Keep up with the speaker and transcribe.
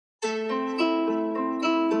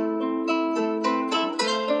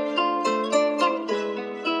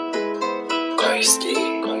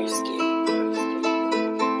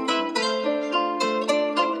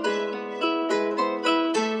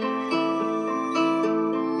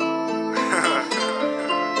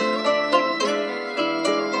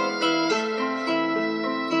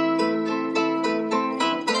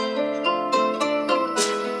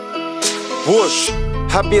Whoosh,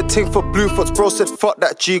 had me a ting for blue thoughts, bro said fuck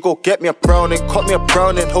that G, go get me a browning. Caught me a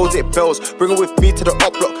browning, hold it bells, bring her with me to the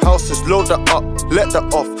up block houses. Load that up, let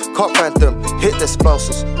that off, can't find them, hit their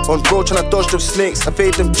spouses. On road tryna dodge them snakes,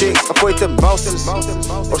 evade them jakes, avoid them mouses.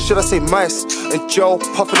 Or should I say mice? And Joe,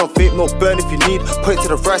 puffing on vape, no burn if you need. Point to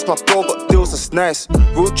the rice, my bro got deals that's nice.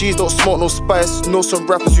 Real G's don't smoke no spice. Know some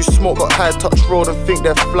rappers who smoke got high touch road and think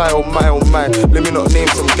they're fly, oh my, oh my. Let me not name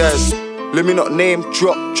some guys. Let me not name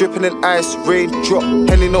drop, dripping in ice, rain drop,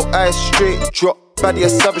 Henny no ice, straight drop. Baddie a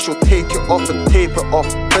savage will take it off and tape it off.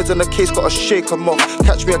 Heads on the case, gotta shake them off.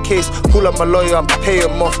 Catch me a case, call up my lawyer and pay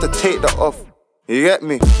him off to take that off. You get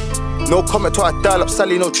me? No comment till I dial up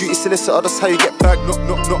Sally, no duty solicitor, that's how you get bagged.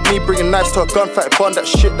 Not me bringing knives to a gunfight, bond that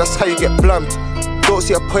shit, that's how you get blamed. Don't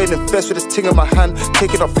see a point in vest with this ting in my hand.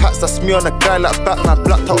 Taking off hats, that's me on a guy like Batman.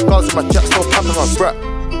 Blacked out guards with my jacks, no pap in my brat.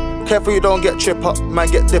 Careful you don't get trip up, man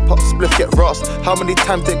get dip up, spliff get rust. How many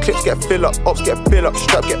times did clips get fill up, ops get bill up,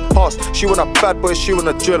 strap get passed. She want a bad boy, she want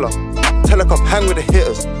a driller. Tell her come hang with the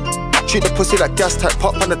hitters. Treat the pussy like gas type,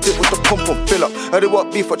 pop on the dip with the pump and fill up. I do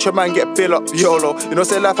what beef, watch your man get bill up, YOLO. You know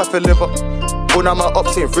say life I feel live up. Oh now my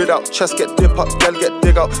ops ain't rid out, chest get dip up, gal get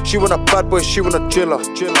dig out. She want a bad boy, she want a driller.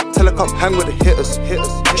 Tell her come hang with the hitters.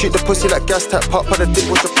 Treat the pussy like gas type, pop on the dip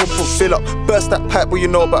with the pump and fill up. Burst that pipe, what you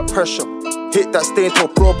know about pressure. Hit that stain till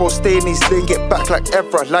bro stay in his lane, get back like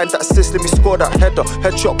Evra. Line that assist, let me score that header.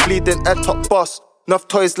 Headshot bleeding, head top bust. Enough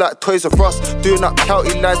toys like Toys R Us. Doing up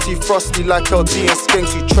county lines too frosty like LD and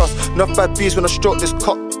skanks you trust. Enough bad bees when I stroke this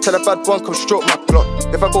cock. Tell a bad one come stroke my clock.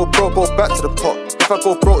 If I go broke, go back to the pot. If I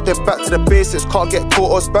go broke, then back to the basics. Can't get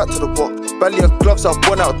caught, us back to the walk. Belly and gloves, I've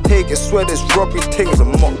one out, take it. Swear this robbery thing is a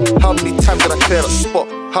mock. How many times did I clear that spot?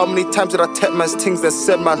 How many times did I take man's things, then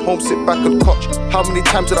send man home, sit back and coach? How many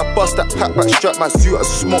times did I bust that pack back, strap my suit and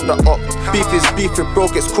smoke that up? Beef is beefing, bro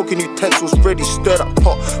gets cooking utensils ready, stir that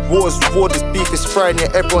pot. War is war, this beef is frying,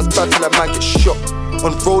 yeah, everyone's bad till a man gets shot.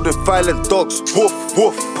 On road with violent dogs, woof,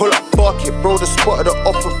 woof, pull up, bark it. Bro, the spot of the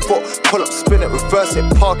upper foot, pull up, spin it, reverse it,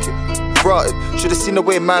 park it. Rotted, should've seen the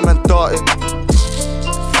way my man darted.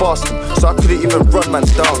 Fasting, so I couldn't even run man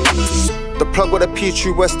down. The plug with a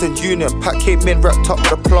P3 Western Union. Pack came in wrapped up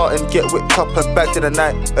with a planting. Get whipped up and bagged in the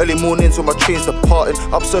night. Early mornings when my trains departing.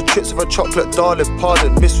 Upside trips with a chocolate darling.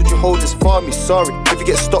 Pardon, miss would you hold this for me? Sorry, if you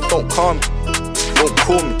get stopped don't call me. Don't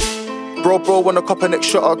call me. Bro, when a copper next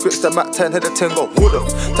shot, I grits the Mac 10, head a 10 go would've.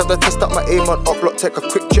 Time to test out my aim on uplock, take a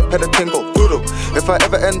quick chip, head a 10 go doodle. If I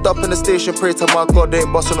ever end up in the station, pray to my God, they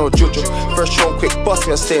ain't bustin' no juju. Fresh home, quick bust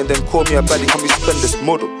me a stay and then call me a baddie. Can we spend this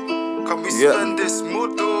model? Can we spend this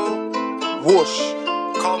model? Whoosh,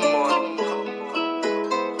 come on.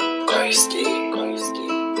 Ghosty.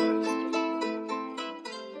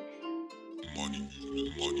 Money.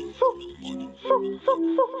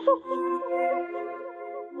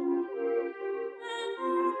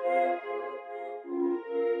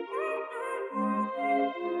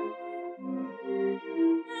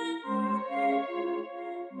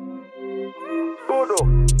 Bodo.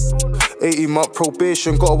 18-month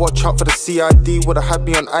probation, gotta watch out for the CID. Would've had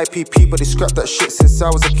me on IPP, but they scrapped that shit since I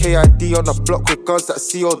was a KID. On the block with guns, that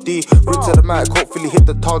COD. Ripped to the mic, hopefully hit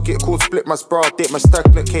the target. Cool split my sprawl, date my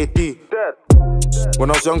stagnant KD. When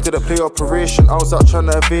I was young, did a play operation. I was out trying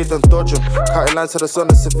to evade and dodge him. Cutting lines to the sun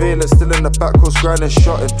and surveillance. Still in the back rows, grinding,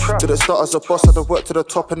 shotting. Didn't start as a boss, had to work to the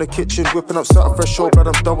top in the kitchen. Whipping up something fresh, show blood.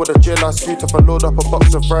 I'm done with the jail last week. If I load up a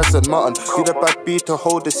box of rice and mutton. Be the bad beat to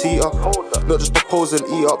hold this heat up. Not just propose and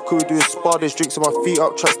eat up. Crew doing spa days, drinks on my feet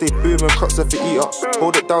up. Tracks stay booming, crops left to eat up.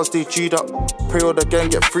 Hold it down, stay G'd up. Pray all the gang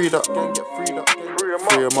get freed up.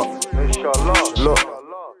 Free him up. Look.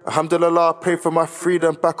 Alhamdulillah, I pray for my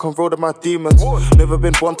freedom. Back on road of my demons. Never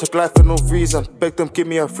been one to glide for no reason. Beg them, give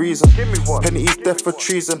me a reason. Penny East death for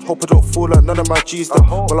treason. Hope I don't fall like none of my G's them.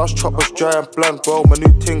 My last chop was dry and bland, bro. My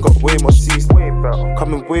new ting got way more seasoned.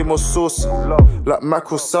 Coming way more saucy, like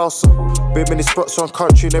mackerel salsa. Big many spots on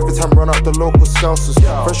country, and every time run out the local scousers.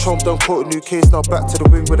 Fresh home, done quote a new case. Now back to the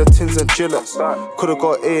wing with the tins and gillets. Could've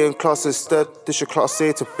got A in class instead. This your class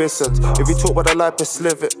A to Bissett. If you talk about the life, let's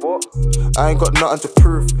live it. I ain't got nothing to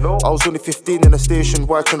prove. I was only 15 in the station,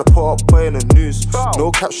 why trying to put up boy in the news?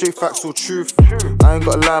 No cap, straight facts, all truth. I ain't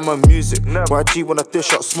got a line on music. YG when I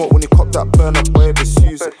dish out smoke, when he cop that burn up, boy,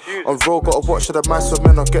 misuse it. On road, gotta watch to the mice, so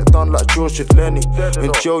men I'll get done like George did Lennon. many.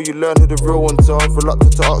 In jail you learn who the real ones are,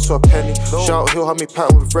 reluctant to ask for a penny. Shout Hill had me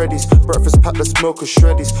pattern with readies, breakfast packed, let's milk and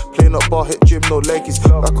shreddies. Playing up bar, hit gym, no leggies.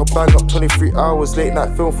 Back on bang up 23 hours, late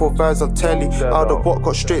night film, 4 vibes on telly. Out of what,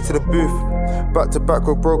 got straight to the booth. Back to back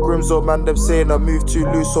with bro Grims, old man, them saying I move too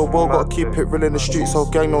loose. So well, gotta keep it real in the streets, whole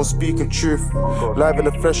gang don't speaking truth. Live in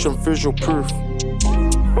the flesh and visual proof.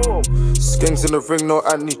 Skanks in the ring, no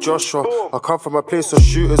Anthony Joshua. I come from a place of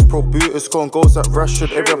shooters, pro booters, scoring goals at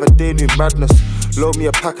Rashford. Every other day new madness. Load me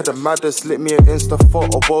a pack of the maddest, lit me an Insta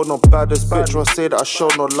photo, world no baddest. Bitch, I say that I show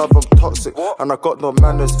no love, I'm toxic, and I got no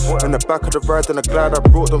manners. In the back of the ride and the glide, I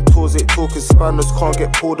brought them tools, ain't talking spanners. Can't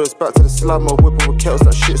get pulled us back to the slammer, whipping with kettles,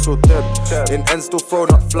 that shit's so dead. In ends still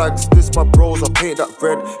throwing up flags, this my bros, I paint that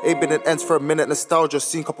red. Ain't been in ends for a minute, nostalgia,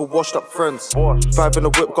 seen couple washed up friends. 5 in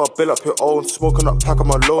the whip, got bill up your own, smoking up pack of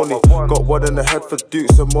my lonely. Got 1 in the head for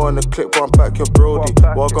dukes, and more in the clip, run back your brody.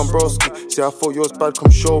 Welcome broski, see I thought yours bad,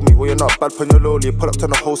 come show me. Well you're not bad, pun your lowly. Pull up to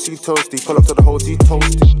the whole scene toasty, pull up to the whole scene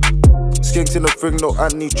toasty. Skanks in the ring, no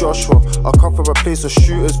Anthony Joshua. I come from a place of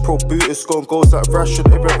shooters, pro booters, scoring goals like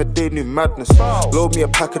Rashford. Every other day new madness. Load me a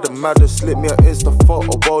pack of the maddest, lit me an Insta photo,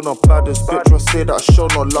 world no baddest. Bitch, I say that I show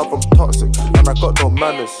no love, I'm toxic, and I got no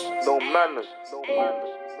manners. No manners, no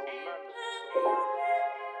manners, no manners.